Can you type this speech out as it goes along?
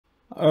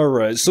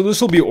Alright, so this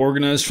will be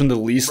organized from the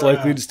least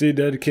likely to stay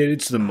dedicated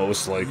to the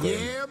most likely.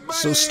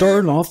 So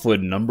starting off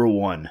with number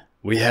 1,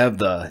 we have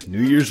the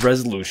New Year's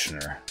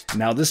Resolutioner.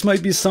 Now this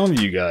might be some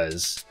of you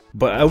guys,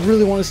 but I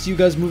really want to see you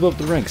guys move up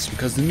the ranks,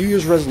 because the New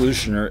Year's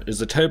Resolutioner is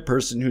the type of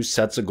person who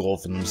sets a goal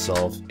for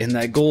themselves, and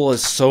that goal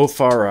is so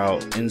far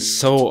out and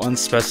so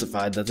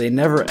unspecified that they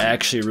never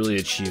actually really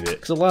achieve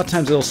it. Because a lot of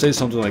times they'll say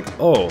something like,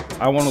 oh,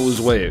 I want to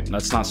lose weight,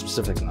 that's not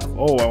specific enough.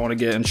 Oh, I want to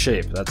get in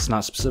shape, that's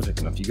not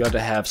specific enough. You got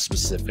to have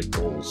specific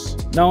goals.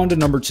 Now on to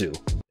number 2.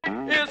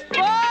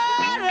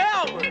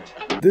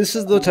 This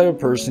is the type of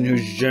person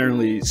who's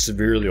generally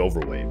severely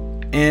overweight.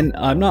 And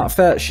I'm not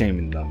fat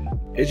shaming them.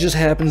 It just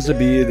happens to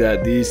be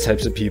that these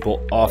types of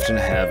people often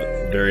have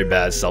very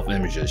bad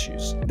self-image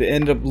issues. They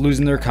end up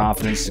losing their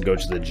confidence to go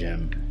to the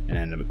gym and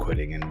end up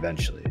quitting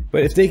eventually.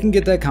 But if they can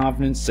get that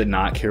confidence to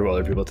not care what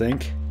other people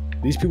think,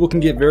 these people can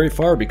get very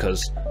far,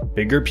 because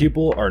bigger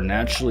people are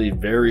naturally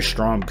very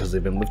strong because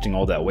they've been lifting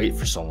all that weight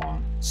for so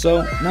long.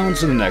 So now on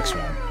to the next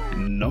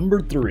one. Number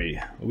 3,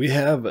 we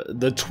have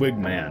the Twig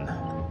Man.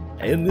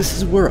 And this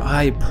is where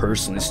I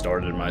personally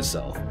started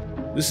myself.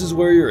 This is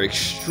where you're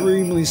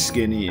extremely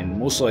skinny and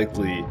most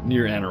likely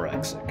near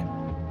anorexic.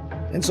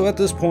 And so at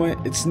this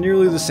point, it's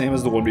nearly the same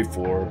as the one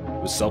before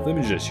with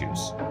self-image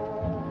issues.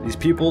 These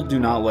people do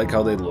not like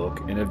how they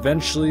look, and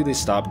eventually they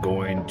stop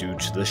going due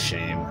to the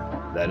shame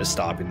that is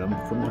stopping them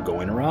from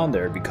going around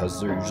there, because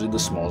they're usually the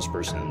smallest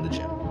person in the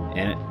gym.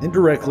 And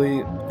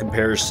indirectly,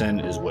 comparison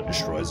is what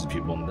destroys the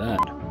people in the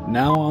end.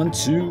 Now on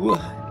to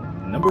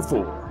number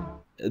 4,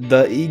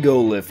 the Ego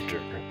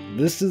Lifter.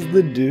 This is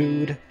the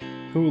dude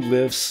who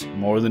lifts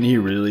more than he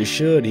really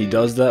should. He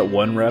does that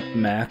 1 rep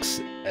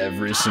max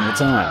every single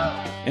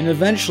time. And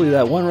eventually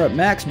that 1 rep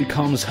max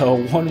becomes a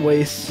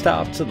one-way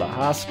stop to the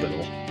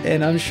hospital.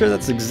 And I'm sure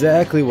that's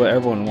exactly what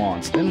everyone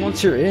wants. And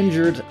once you're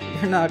injured,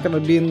 you're not going to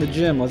be in the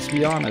gym, let's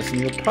be honest,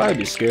 and you'll probably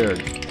be scared.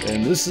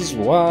 And this is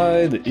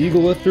why the Ego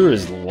Lifter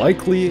is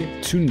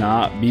likely to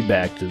not be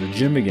back to the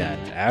gym again.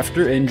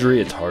 After injury,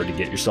 it's hard to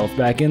get yourself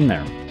back in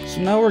there.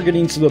 So now we're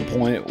getting to the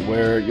point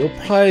where you'll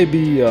probably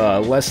be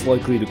less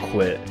likely to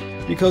quit.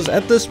 Because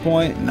at this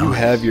point, you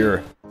have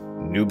your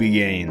newbie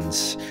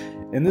gains.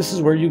 And this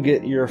is where you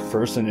get your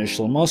first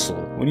initial muscle.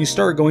 When you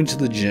start going to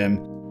the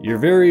gym, your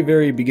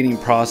very beginning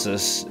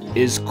process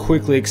is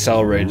quickly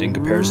accelerated in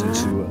comparison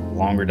to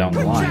longer down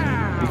the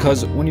line.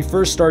 Because when you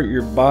first start,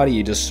 your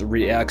body just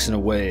reacts in a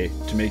way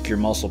to make your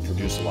muscle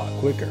produce a lot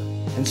quicker.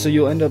 And so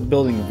you'll end up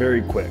building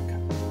very quick.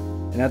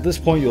 And at this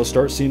point, you'll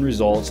start seeing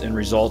results, and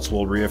results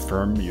will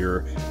reaffirm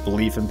your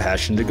belief and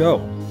passion to go.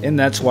 And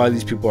that's why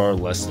these people are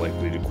less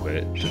likely to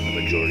quit than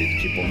the majority of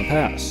the people in the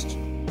past.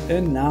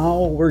 And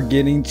now we're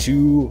getting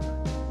to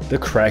the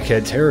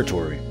crackhead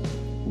territory.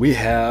 We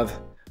have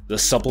the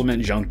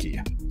supplement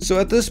junkie. So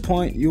at this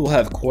point, you will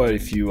have quite a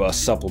few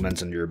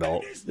supplements under your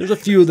belt. There's a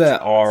few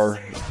that are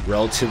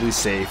relatively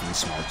safe and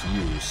smart to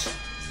use,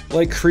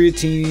 like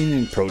creatine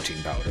and protein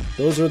powder.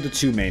 Those are the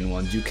 2 main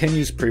ones. You can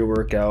use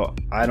pre-workout.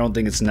 I don't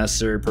think it's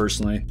necessary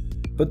personally.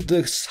 But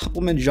the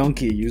supplement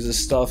junkie uses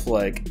stuff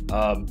like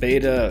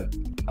beta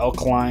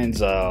alkalines,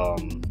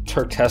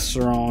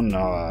 testosterone,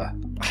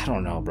 I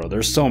don't know, bro.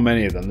 There's so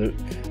many of them.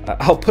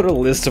 I'll put a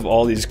list of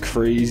all these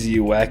crazy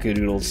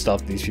wackadoodle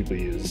stuff these people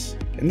use.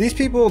 And these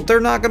people, they're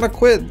not gonna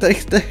quit.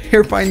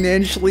 They're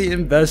financially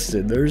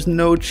invested. There's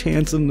no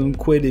chance of them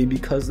quitting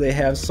because they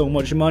have so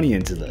much money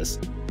into this.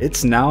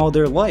 It's now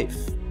their life.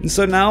 And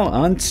so now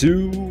on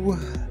to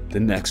the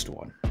next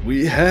one.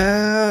 We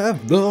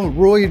have the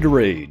roid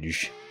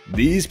rage.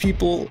 These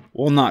people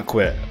will not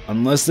quit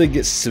unless they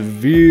get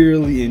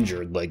severely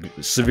injured, like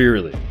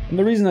severely. And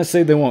the reason I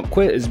say they won't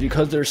quit is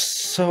because they're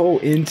so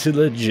into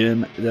the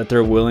gym that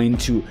they're willing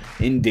to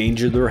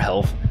endanger their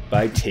health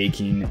by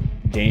taking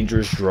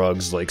dangerous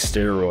drugs like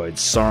steroids,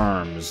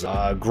 SARMs,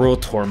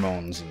 growth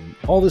hormones, and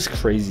all this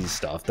crazy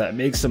stuff that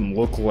makes them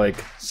look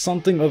like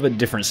something of a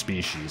different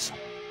species.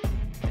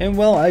 And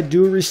while I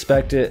do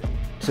respect it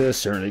to a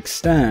certain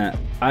extent,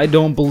 I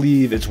don't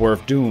believe it's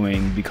worth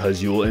doing,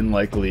 because you'll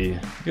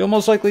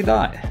most likely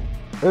die.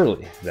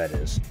 Early, that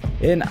is.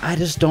 And I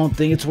just don't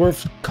think it's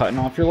worth cutting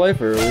off your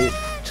life early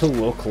to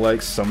look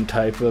like some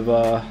type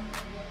of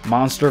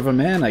monster of a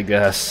man, I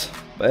guess.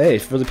 But hey,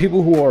 for the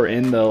people who are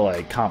in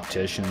the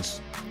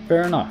competitions,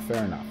 fair enough.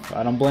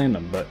 I don't blame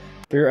them, but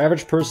for your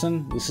average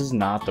person, this is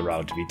not the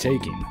route to be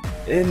taking.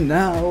 And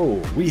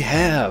now we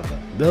have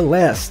the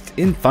last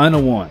and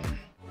final one.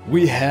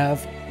 We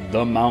have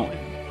the Mountain.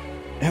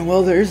 And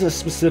while there is a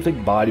specific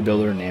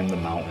bodybuilder named the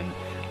Mountain,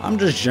 I'm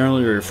just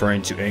generally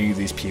referring to any of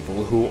these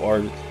people who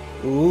are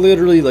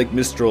literally like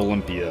Mr.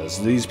 Olympias.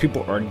 These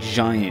people are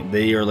giant.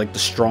 They are like the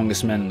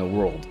strongest men in the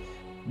world.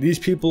 These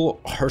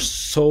people are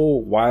so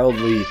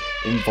wildly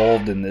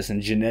involved in this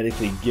and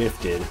genetically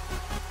gifted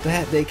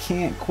that they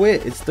can't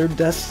quit. It's their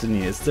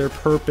destiny. It's their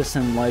purpose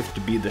in life to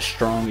be the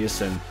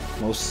strongest and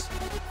most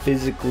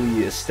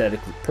physically,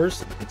 aesthetically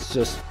person.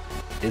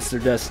 It's their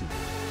destiny.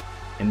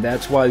 And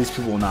that's why these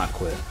people will not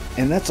quit.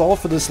 And that's all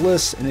for this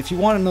list. And if you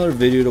want another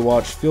video to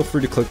watch, feel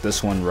free to click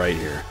this one right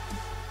here.